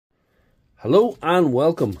Hello and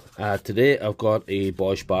welcome. Today I've got a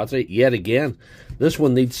Bosch battery yet again. This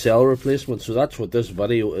one needs cell replacement, so that's what this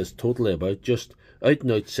video is totally about. Just out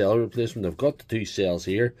and out cell replacement. I've got the two cells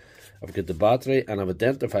here. I've got the battery and I've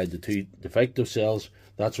identified the two defective cells.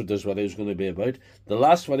 That's what this video is going to be about. The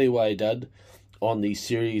last video I did on the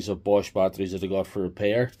series of Bosch batteries that I got for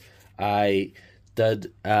repair, I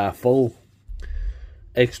did a full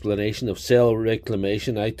explanation of cell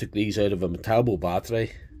reclamation. I took these out of a Metabo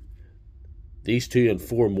battery. These two and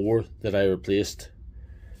four more that I replaced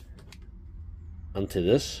into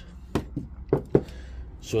this.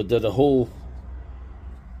 So I did a whole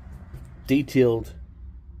detailed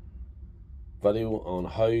video on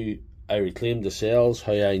how I reclaimed the cells,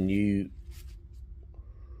 how I knew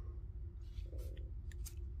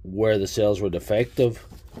where the cells were defective,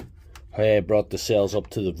 how I brought the cells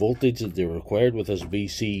up to the voltage that they were required with this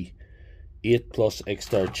VC8 Plus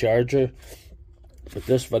XTAR charger. But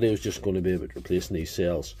this video is just going to be about replacing these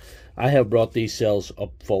cells. I have brought these cells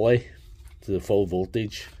up fully to the full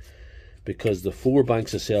voltage because the 4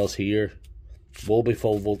 banks of cells here will be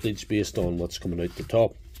full voltage based on what's coming out the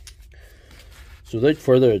top. So without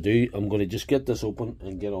further ado, I'm going to just get this open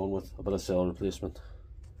and get on with a bit of cell replacement.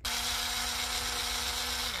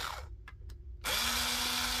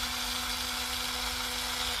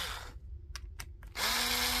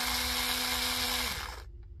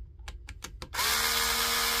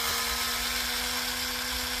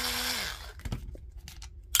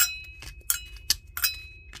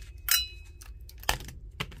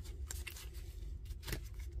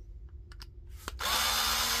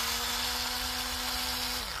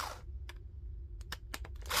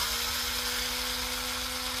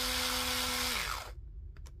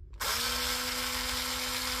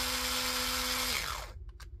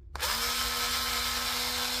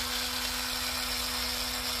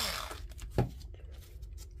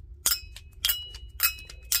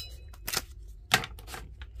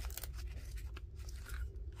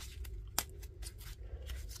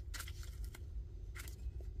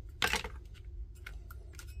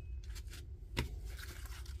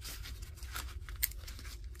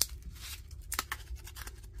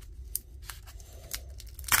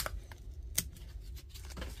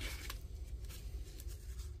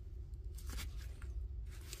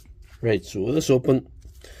 Right, so with this open,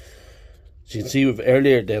 as you can see, we've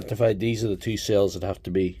earlier identified these are the two cells that have to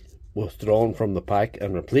be withdrawn from the pack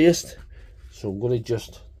and replaced. So I'm going to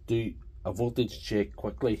just do a voltage check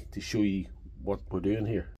quickly to show you what we're doing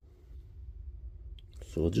here.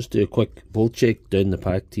 So I'll just do a quick volt check down the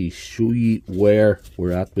pack to show you where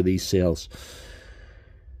we're at with these cells.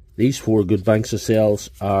 These 4 good banks of cells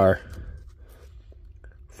are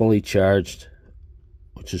fully charged,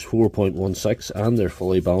 which is 4.16, and they're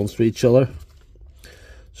fully balanced with each other.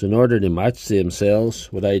 So in order to match them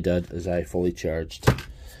cells, what I did is I fully charged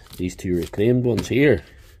these 2 reclaimed ones here.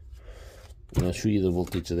 And I'll show you the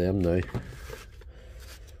voltage of them now.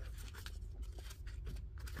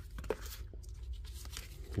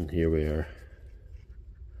 And here we are.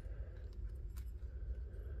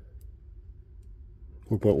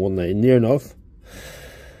 4.19, near enough.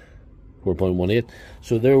 4.18.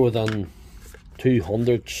 So they're within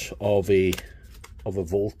 0.02 of a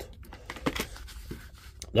volt.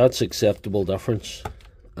 That's acceptable difference.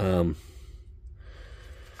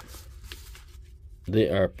 They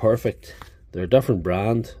are perfect. They're a different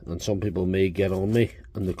brand, and some people may get on me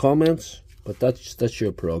in the comments, but that's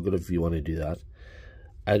your prerogative if you want to do that.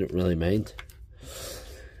 I don't really mind.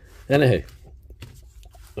 Anyhow,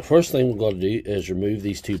 the first thing we've got to do is remove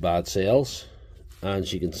these 2 bad cells, and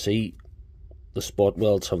as you can see, the spot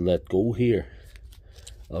welds have let go here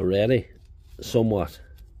already somewhat,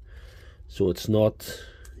 so it's not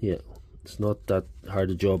that hard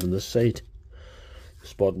a job on this side. The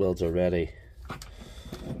spot welds already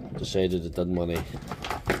decided it didn't want to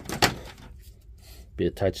be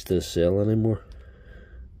attached to the cell anymore.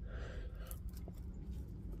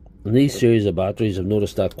 In these series of batteries, I've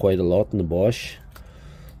noticed that quite a lot in the Bosch.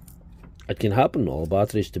 It can happen in all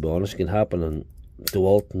batteries, to be honest. It can happen in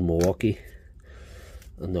DeWalt and Milwaukee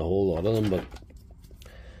and the whole lot of them, but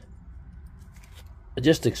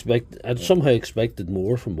I'd somehow expected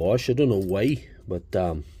more from Bosch. I don't know why, but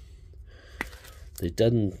they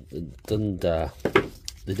did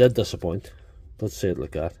disappoint. Let's say it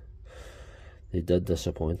like that. They did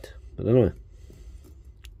disappoint. But anyway.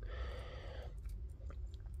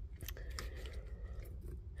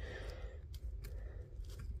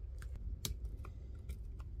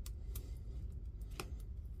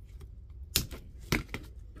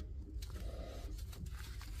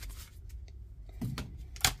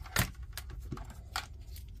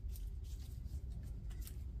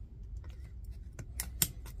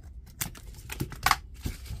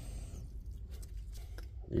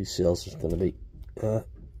 These cells is going to be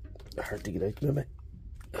hard to get out maybe.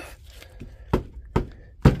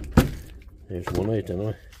 There's one out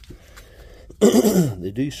anyway. They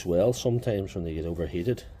do swell sometimes when they get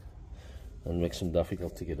overheated and makes them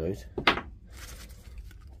difficult to get out.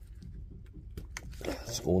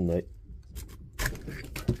 It's going now.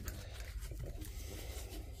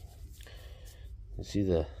 You see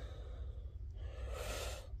the,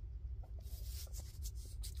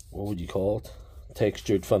 what would you call it?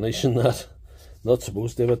 Textured finish in that. Not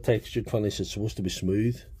supposed to have a textured finish, it's supposed to be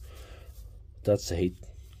smooth. That's the heat.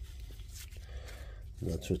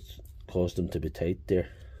 That's what caused them to be tight there.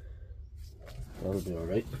 That'll be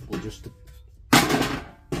alright. We'll just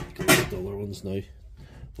get the other ones now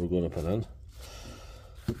we're going to put in.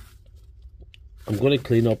 I'm going to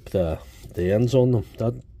clean up the ends on them.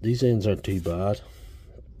 These ends aren't too bad.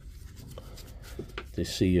 To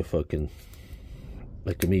see if I can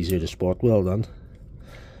make them easier to spot weld on.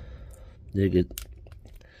 They get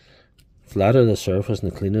flatter the surface, and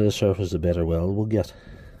the cleaner the surface, the better weld we'll get.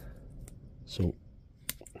 So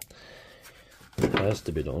it has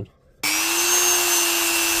to be done.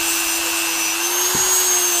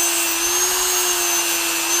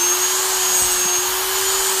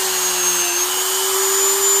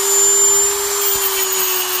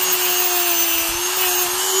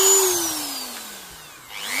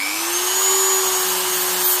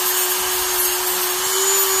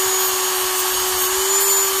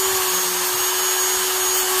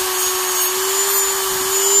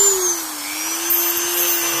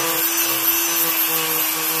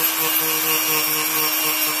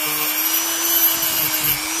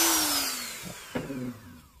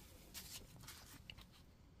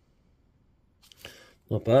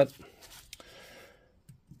 Not bad.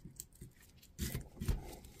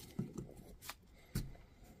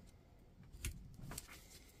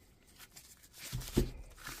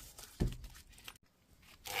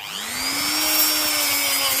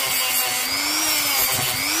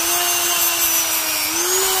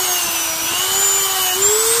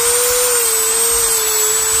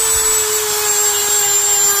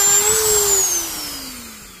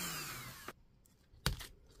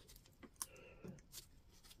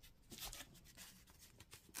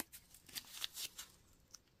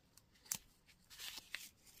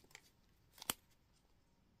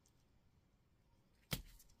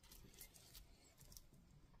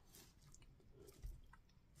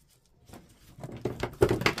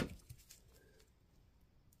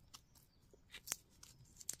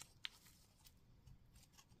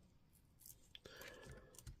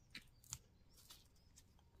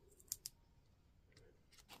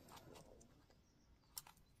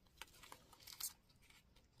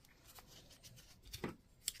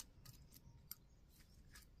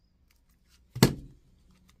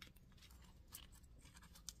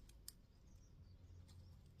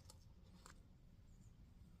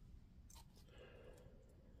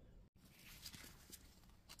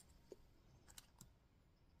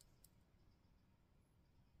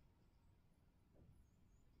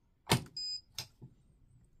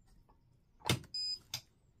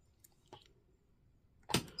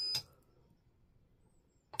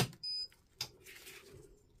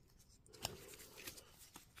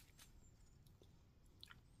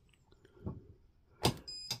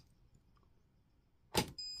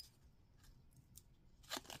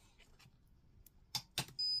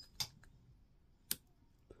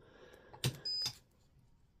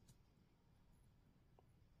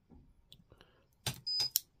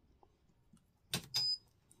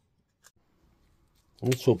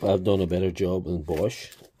 Let's hope I've done a better job than Bosch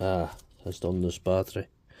has done this battery.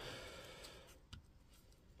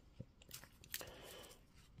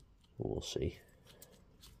 We'll see.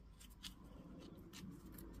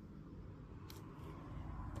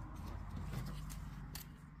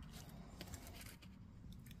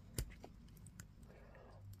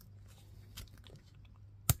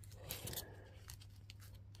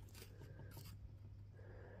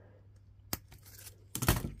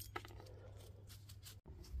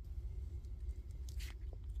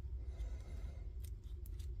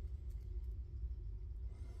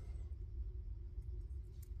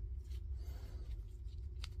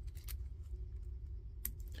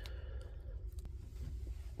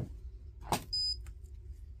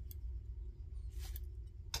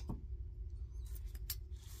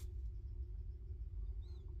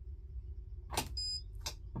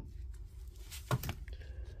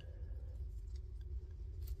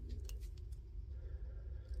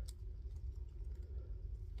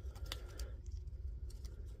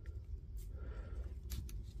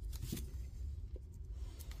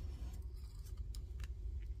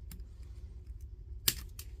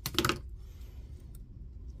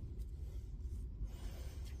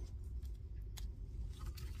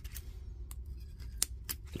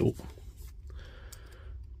 Oh.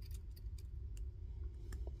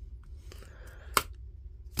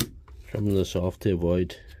 Trimming this off to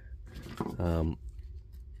avoid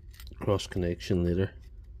cross connection later.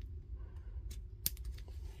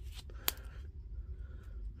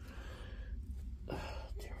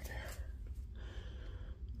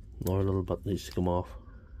 Another little bit needs to come off.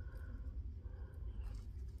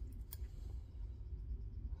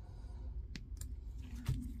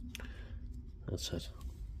 That's it.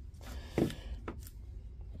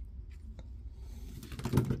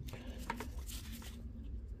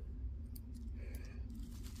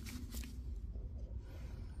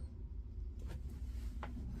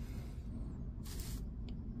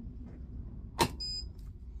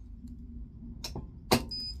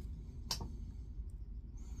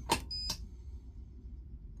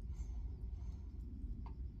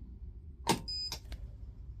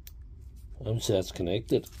 Once that's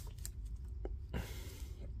connected,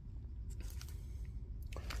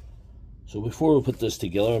 so before we put this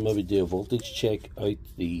together, I'll maybe do a voltage check out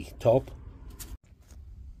the top.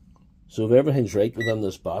 So if everything's right within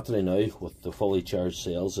this battery now, with the fully charged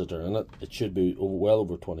cells that are in it, it should be well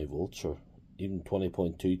over 20 volts, or even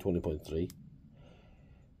 20.2, 20.3,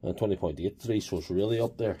 and 20.83, so it's really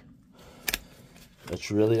up there.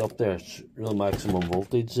 It's really up there, it's real maximum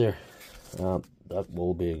voltage there. That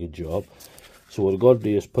will be a good job. So what I've got to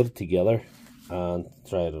do is put it together and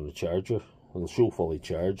try it on a charger. It'll show fully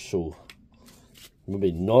charged, so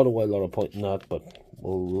maybe not a whole lot of point in that, but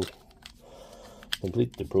we'll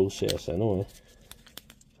complete the process anyway.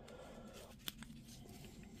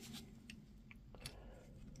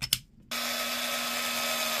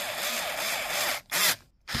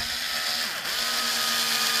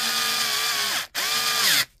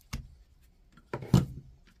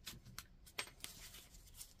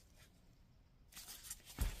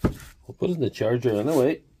 We'll put it in the charger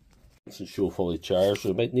anyway. It doesn't show fully charged, so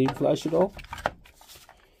it might need flash at all.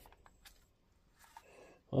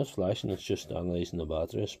 Well, it's flashing, it's just analysing the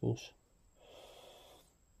battery, I suppose.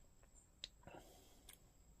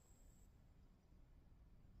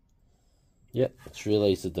 Yeah, it's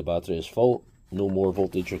realised that the battery is full, no more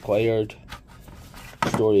voltage required.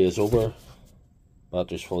 Story is over,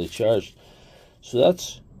 battery's fully charged. So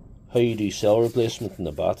that's how you do cell replacement in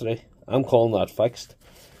the battery. I'm calling that fixed.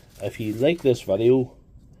 If you like this video,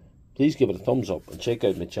 please give it a thumbs up and check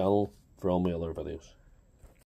out my channel for all my other videos.